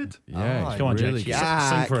 You good? Yeah, Oh, he's come on, really Jack. good. Yeah.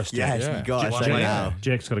 Sing for us, Jack. Yes, Yeah. you got Jack- to sing Jack- now.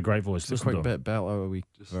 Jack's got a great voice. Just a Listen quick to him. bit belt out a wee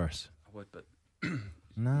Just verse. I would, but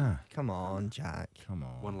Nah, Come on, Jack. come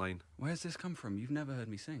on. one line. where's this come from? You've never heard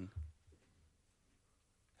me sing.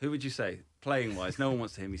 Who would you say? Playing wise, no one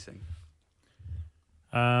wants to hear me sing.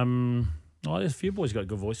 Oh, there's a few boys got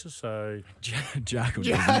good voices, so Jack will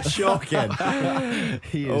Yeah, shocking.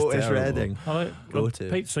 He is Otis terrible. Redding. Go well, to.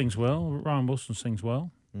 Pete sings well. Ryan Wilson sings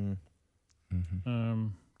well. Mm.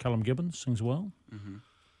 Callum Gibbons sings well. Mm-hmm.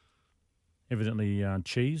 Evidently,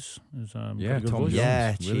 Cheese is got Yeah, a good Tom voice. Jones,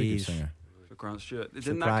 Yeah, really Cheese. good singer. For Grant Stewart,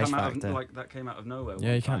 didn't that Surprise come out factor. of, that came out of nowhere? Yeah,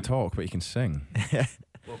 one you can't time? talk, but you can sing.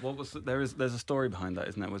 What was there's a story behind that,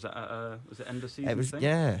 isn't there? Was it end of season? It was, thing?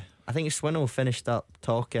 yeah. I think Swinnell finished up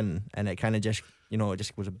talking, and it kind of just, it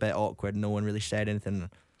just was a bit awkward. No one really said anything.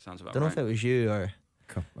 Sounds about Don't know right. if it was you or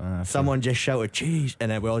Someone. someone just shouted cheese,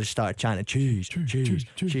 and then we all just started chanting cheese,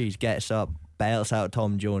 cheese. Gets up, belts out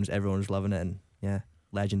Tom Jones. Everyone's loving it, and yeah,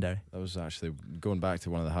 legendary. That was actually going back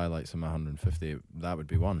to one of the highlights of my 150. That would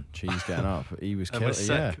be one. Cheese getting up. He was It killing. was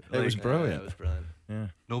Yeah, sick. it was Like, brilliant. It was brilliant. Yeah.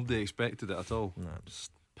 Nobody expected it at all. No.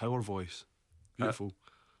 Just power voice. Beautiful.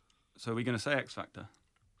 So are we going to say X Factor?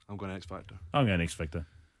 I'm going X Factor. I'm going X Factor.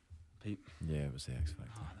 Yeah, it was the X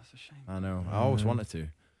Factor. Oh, that's a shame. I know. I always wanted to.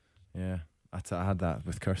 Yeah. I had that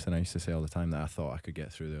with Kirsten. I used to say all the time that I thought I could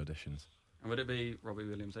get through the auditions. And would it be Robbie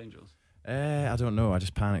Williams' Angels? I don't know. I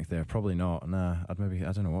just panicked there. Probably not. Nah. I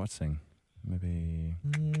don't know what I'd sing. Maybe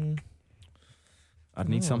I'd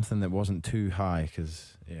need Oh. something that wasn't too high,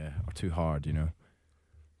 or too hard,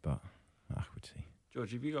 But I would see.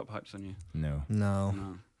 George, have you got pipes on you? No. No,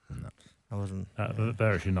 No. I wasn't.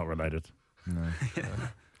 They're actually not related. No.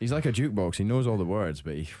 He's like a jukebox. He knows all the words,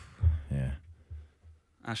 but yeah.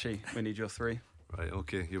 Ashy, we need your 3. Right,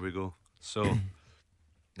 okay, here we go. So,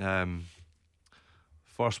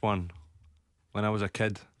 first one, when I was a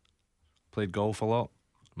kid, played golf a lot.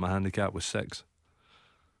 My handicap was 6.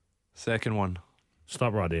 Second one,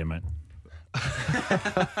 Stop right there, mate.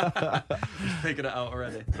 Figured it out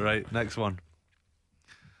already. right, next one.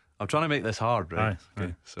 I'm trying to make this hard, right? Aye,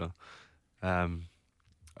 Okay, so,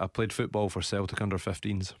 I played football for Celtic under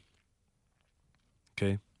 15s.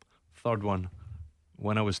 Okay, third one,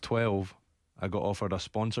 when I was 12, I got offered a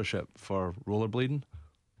sponsorship for rollerblading.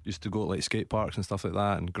 Used to go to like skate parks and stuff like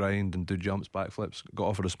that and grind and do jumps, backflips. Got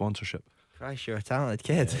offered a sponsorship. Christ, you're a talented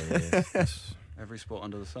kid. Yes. Every sport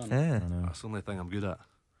under the sun. Yeah. I know. That's the only thing I'm good at.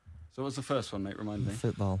 So what's the first one, mate? Remind me.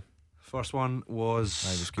 Football. First one was I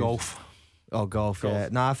was good. golf. Oh, golf. Golf. Yeah.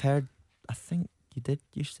 No, I've heard. I think you did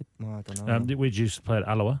used to. No, I don't know. We used to play at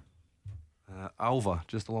Alloa. Alva,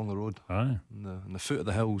 just along the road, Aye. in the foot of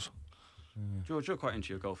the hills. George, you're quite into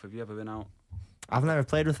your golf. Have you ever been out? I've never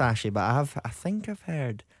played with Ashley, but I think I've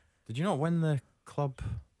heard. Did you not win the club?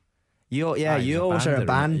 You Aye, you he's a always are a bandit,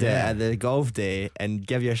 bandit yeah. at the golf day and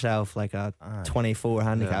give yourself like a Aye. 24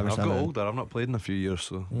 handicap Yeah, or I've something. got older. I've not played in a few years,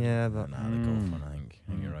 so Yeah, but Nah, the golf one, I think.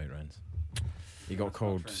 I think you're right, Renz. He got That's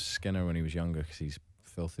called not true. Skinner when he was younger because he's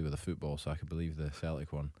filthy with a football, so I could believe the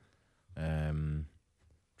Celtic one.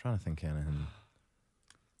 Trying to think of anything.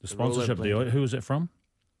 The sponsorship deal. Who was it from?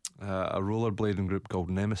 a rollerblading group called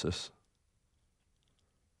Nemesis.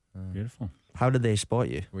 Beautiful. how did they spot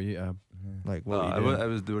you? Were you? Like what? No, were you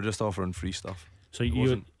doing? they were just offering free stuff. So It you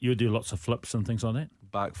wasn't- would do lots of flips and things like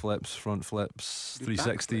that? Back flips, front flips, Do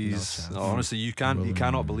 360s. No chance. No, honestly, you cannot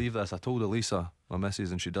Rolling. believe this. I told Elisa, my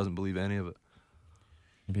missus, and she doesn't believe any of it.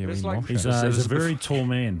 Maybe a But it's wee like- mosh He's pit. a, It was very tall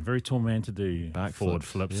man to do Back forward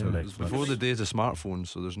flips, flips and yeah. It back was flips. before the days of smartphones,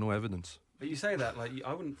 so there's no evidence. But you say that like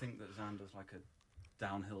I wouldn't think that Xander's like a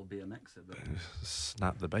downhill BMXer, but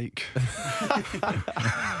Snap the bike.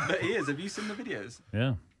 but he is. Have you seen the videos?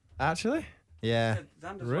 Yeah. Actually? Yeah.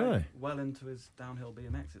 Xander's Really? like well into his downhill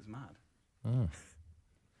BMX. It's mad. Oh.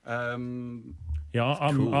 Yeah,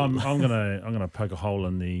 I'm Cool. gonna poke a hole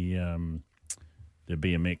in the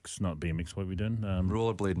BMX, not BMX. What are we doing?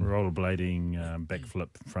 Rollerblading. Rollerblading, back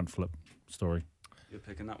flip, front flip story. You're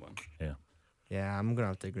picking that one. Yeah, I'm gonna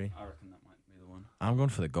have to agree. I reckon that might be the one. I'm going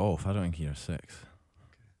for the golf. I don't think you're 6.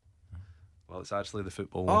 Well, it's actually the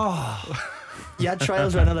football one. Oh, you had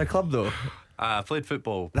trials with another club though. I played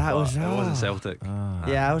football. That but was- it wasn't oh. Celtic.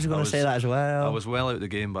 Yeah, I was going to was- say that as well. I was well out of the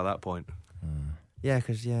game by that point. Yeah,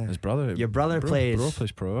 because His brother. Your brother plays- Bro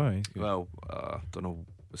plays pro. Aye. He's good. Well, don't know.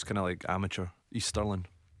 It's kind of like amateur. East Stirling.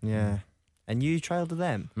 yeah, and you trialed with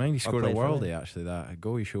them. Mind he scored a played for worldie them. actually. That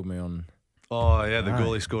goal he showed me on. Oh yeah, the Aye.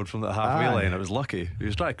 goalie scored from the halfway Aye. line. It was lucky. He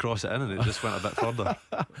was trying to cross it in, and it just went a bit further.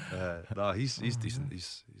 Nah, he's decent.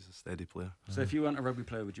 He's a steady player. So if you weren't a rugby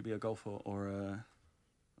player, would you be a golfer or a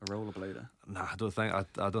rollerblader? Nah, I don't think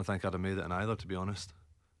I'd have made it in either. To be honest,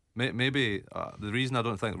 maybe the reason I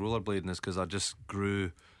don't think rollerblading is because I just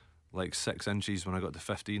grew like 6 inches when I got to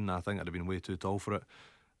 15. And I think I'd have been way too tall for it.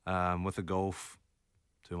 With the golf,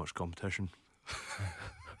 too much competition.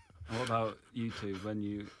 And what about you two? When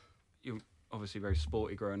you're obviously very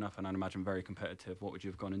sporty growing up, and I'd imagine very competitive. What would you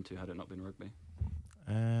have gone into had it not been rugby?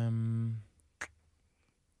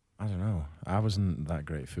 I don't know. I wasn't that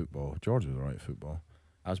great at football. George was alright at football.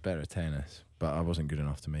 I was better at tennis, but I wasn't good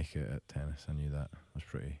enough to make it at tennis. I knew that. I was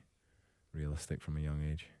pretty realistic from a young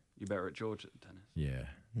age. You better at George at tennis. Yeah.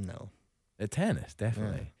 No. At tennis,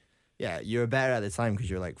 definitely. Yeah, you were better at the time because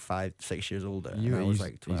you're like 5, 6 years older. And I was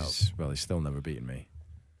like 12. He's still never beaten me.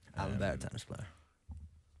 I'm a better tennis player.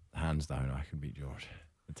 Hands down, I can beat George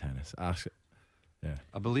at tennis. Ask it. Yeah.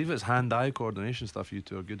 I believe it's hand-eye coordination stuff you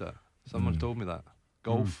two are good at. Someone told me that.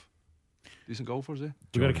 Golf. Decent golfers, eh?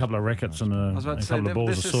 We've got a couple of rackets and I was a about to say couple of balls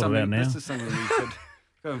this are is sorted out something. now. This is something we should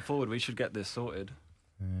going forward. We should get this sorted.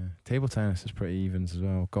 Table tennis is pretty evens as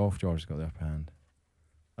well. Golf, George's got the upper hand.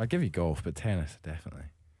 I'll give you golf, but tennis, definitely.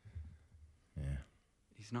 Yeah.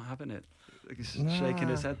 He's not having it. Like, he's Nah. shaking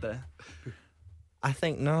his head there. I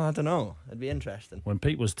think, no, I don't know. It'd be interesting. When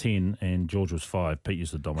Pete was 10 and George was 5, Pete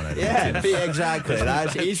used to dominate. Yeah, exactly.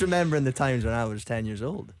 He's remembering the times when I was 10 years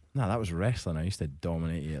old. No, that was wrestling. I used to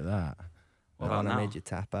dominate you at that. What That about one I now? made you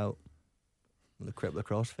tap out with the crippler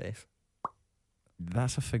crossface.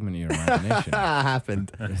 That's a figment of your imagination. That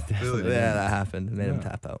happened. Definitely. Yeah, that happened. Made him Yeah.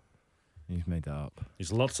 tap out. You've made that up.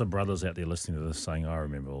 There's lots of brothers out there listening to this saying, I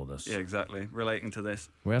remember all this. Yeah, exactly. Relating to this.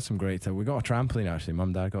 We had some great time. We got a trampoline actually. Mum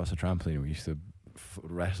and Dad got us a trampoline. We used to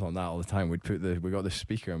wrestle on that all the time. We got the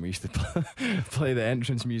speaker and we used to play the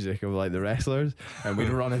entrance music of like the wrestlers, and we'd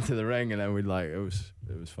run into the ring, and then we'd like it was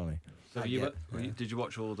funny. So did you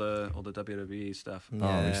watch all the WWE stuff?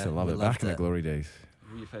 Oh, we used to love we it back loved in the it. glory days.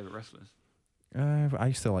 Who are your favourite wrestlers? I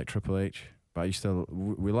used to like Triple H, but I used to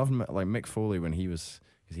we loved like Mick Foley when he was,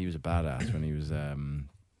 because he was a badass when he was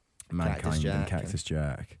Mankind and Cactus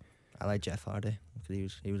Jack. I like Jeff Hardy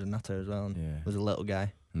because he was a nutter as well. And Yeah. was a little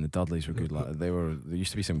guy. And the Dudleys were good. There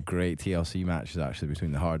used to be some great TLC matches actually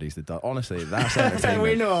between the Hardys. Honestly, that's entertainment.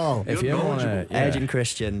 we know. If you ever want to, Edge and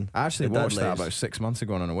Christian. I actually the watched that Dudleys. about 6 months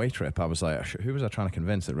ago on an away trip. I was like, who was I trying to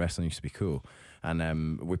convince that wrestling used to be cool?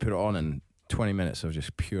 And we put it on in 20 minutes of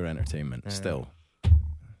just pure entertainment. Yeah. Still,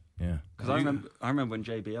 yeah. Because I remember when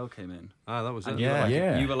JBL came in. Ah, that was it. And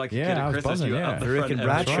Yeah. you were like a Yeah, kid I at was Christmas. buzzing, You were yeah. up the Farouk front and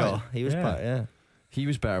every Bradshaw. time. He was Yeah. part. Yeah. He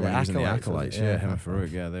was better The when he was in the Acolytes, Acolytes. wasn't he? Yeah, Yeah. him and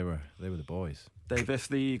Farouk. Yeah, they were the boys. Dave, if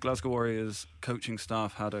the Glasgow Warriors coaching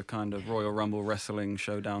staff had a kind of Royal Rumble wrestling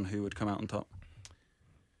showdown, who would come out on top?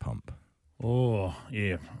 Pump. Oh,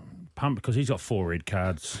 yeah. Pump, because he's got 4 red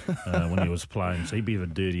cards when he was playing, so he'd be the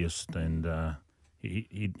dirtiest, and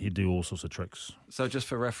he'd do all sorts of tricks. So just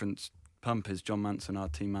for reference, Pump is John Manson, our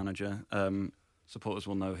team manager. Supporters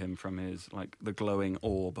will know him from his the glowing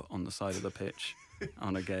orb on the side of the pitch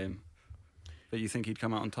on a game. But you think he'd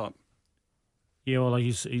come out on top? Yeah, well,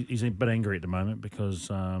 he's a bit angry at the moment because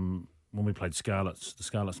when we played Scarlets, the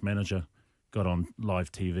Scarlets manager got on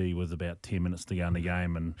live TV with about 10 minutes to go in the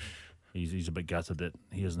game, and he's a bit gutted that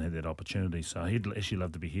he hasn't had that opportunity. So he'd actually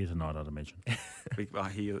love to be here tonight, I'd imagine.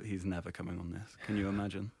 He's never coming on this. Can you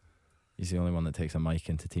imagine? He's the only one that takes a mic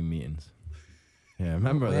into team meetings. Yeah,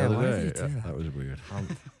 remember Yeah, the why other did day? he do that? That was weird.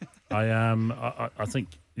 I think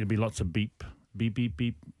there'd be lots of beep, beep, beep,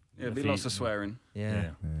 beep. Yeah, there'd be If he- lots of swearing.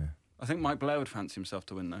 Yeah. Yeah. I think Mike Blair would fancy himself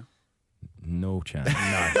to win, though. No chance. No.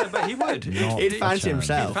 Yeah, but he would. Not He'd a fancy chance. He'd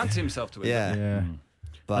himself. fancy himself to win. Yeah. Yeah.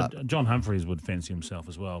 But John Humphreys would fancy himself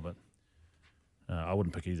as well, but I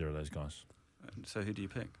wouldn't pick either of those guys. So who do you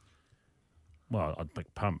pick? Well, I'd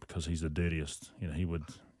pick Pump because he's the dirtiest. You know,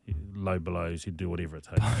 low blows, he'd do whatever it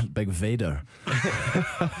takes. Big Vader.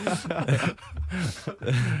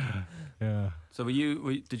 Yeah. So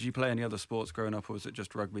did you play any other sports growing up, or was it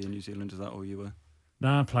just rugby in New Zealand? Is that all you were?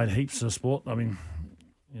 No, I played heaps of sport. I mean,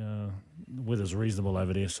 the weather's reasonable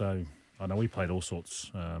over there, so I know we played all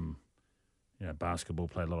sorts. Basketball,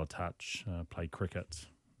 played a lot of touch, played cricket,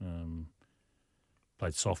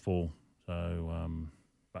 played softball. So,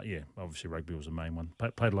 but yeah, obviously rugby was the main one.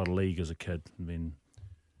 Played a lot of league as a kid, and then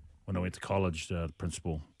when I went to college, the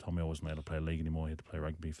principal told me I wasn't allowed to play league anymore. I had to play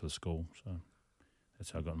rugby for the school, so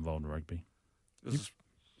that's how I got involved in rugby.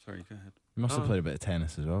 Sorry, go ahead. You must have played a bit of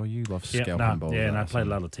tennis as well. You love Yeah, scalping balls. and I that, played a so-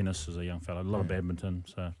 lot of tennis as a young fella, a lot of badminton.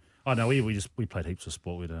 So, we played heaps of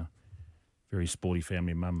sport. We had a very sporty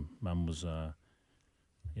family. Mum was,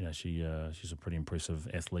 she's a pretty impressive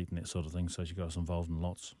athlete and that sort of thing. So she got us involved in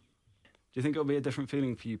lots. Do you think it'll be a different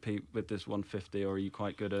feeling for you, Pete, with this 150, or are you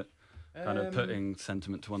quite good at kind of putting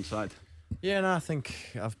sentiment to one side? Yeah, no, I think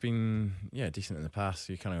I've been decent in the past.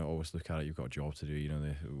 You kind of always look at it. You've got a job to do. You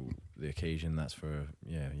know, the occasion that's for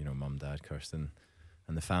mum, dad, Kirsten,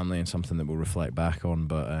 and the family, and something that we'll reflect back on.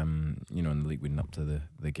 But in the league leading up to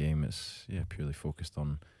the game, it's purely focused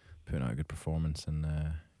on putting out a good performance and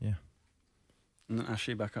And then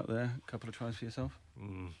Ashley, back up there, a couple of tries for yourself.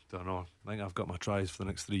 Don't know. I think I've got my tries for the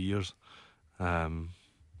next 3 years. I don't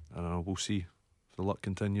know. We'll see. If the luck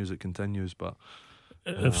continues, it continues. But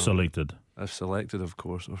If selected. if selected, of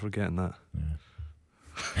course, we're forgetting that.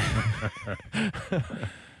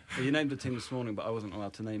 Well, you named the team this morning, but I wasn't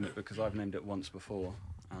allowed to name it because I've named it once before,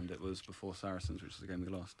 and it was before Saracens, which is the game we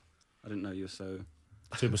lost. I didn't know you were so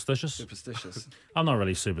Superstitious? superstitious. I'm not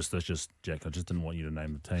really superstitious, Jack. I just didn't want you to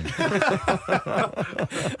name the team.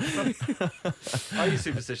 Are you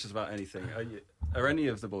superstitious about anything? Are any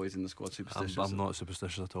of the boys in the squad I'm, superstitious? I'm not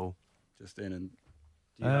superstitious at all. Just in and.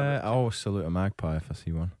 Do you have I always salute a magpie if I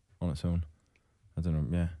see one on its own. I don't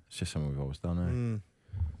know. Yeah, it's just something we've always done.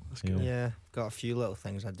 That's Yeah. cool. yeah, got a few little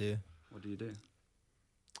things I do. What do you do?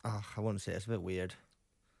 Oh, I wouldn't say it's a bit weird.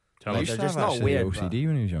 Tell I us. used to They're just have not actually weird, OCD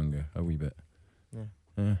when he was younger, a wee bit.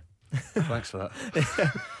 Yeah. Thanks for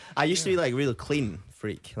that. I used to be like real clean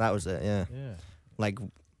freak. That was it. Yeah, Yeah. like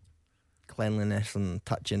cleanliness and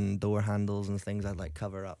touching door handles and things. I'd like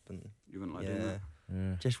cover up and You wouldn't like doing yeah, that?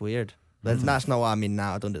 Yeah. just weird. That's not what I mean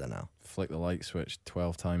now. I don't do that now. Flick the light switch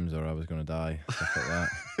 12 times or I was going to die. Stuff like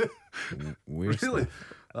that. Weird Really?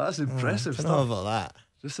 stuff. That's impressive I don't know stuff. about that.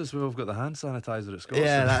 Just as we've got the hand sanitizer at Scotland.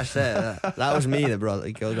 Yeah, that's it. That was me that got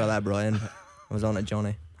that brought in. I was on it,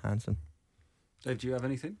 Johnny Hansen. Dave, do you have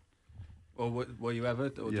anything? Or were you ever? Or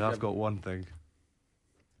did You have got one thing.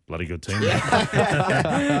 Bloody good team.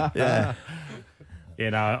 Yeah. Yeah, Yeah,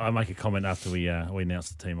 no, I make a comment after we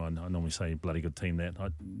announced the team. I normally say bloody good team.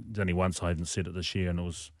 There's only once I hadn't said it this year, and it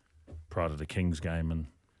was prior to the Kings game, and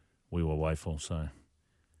we were woeful. So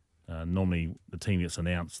normally the team gets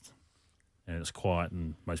announced, and it's quiet,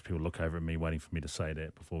 and most people look over at me waiting for me to say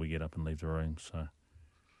that before we get up and leave the room. So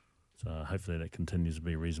hopefully that continues to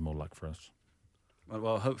be reasonable luck for us.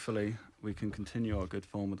 Well, hopefully we can continue our good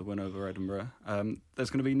form with the win over Edinburgh. There's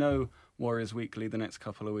going to be no Warriors Weekly the next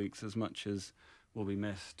couple of weeks, as much as will be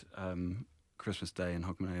missed. Christmas Day and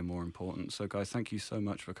Hogmanay are more important. So, guys, thank you so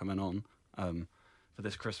much for coming on for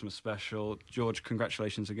this Christmas special. George,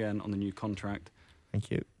 congratulations again on the new contract.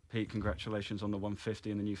 Thank you. Pete, congratulations on the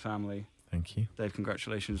 150 and the new family. Thank you. Dave,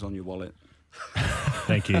 congratulations on your wallet.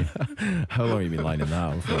 Thank you. How long have you been lining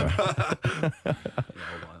that up for? A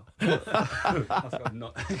while. I'm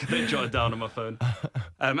not going to jot it down on my phone.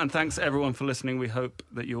 And thanks everyone for listening. We hope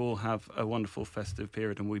that you all have a wonderful festive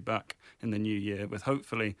period, and we'll be back in the new year with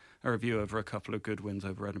hopefully a review over a couple of good wins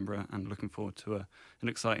over Edinburgh, and looking forward to an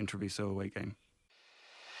exciting Treviso away game.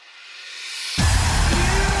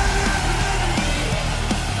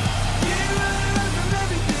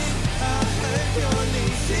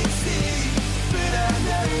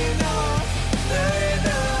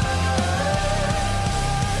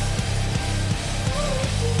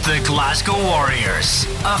 The Glasgow Warriors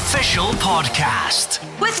official podcast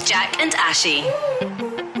with Jack and Ashy.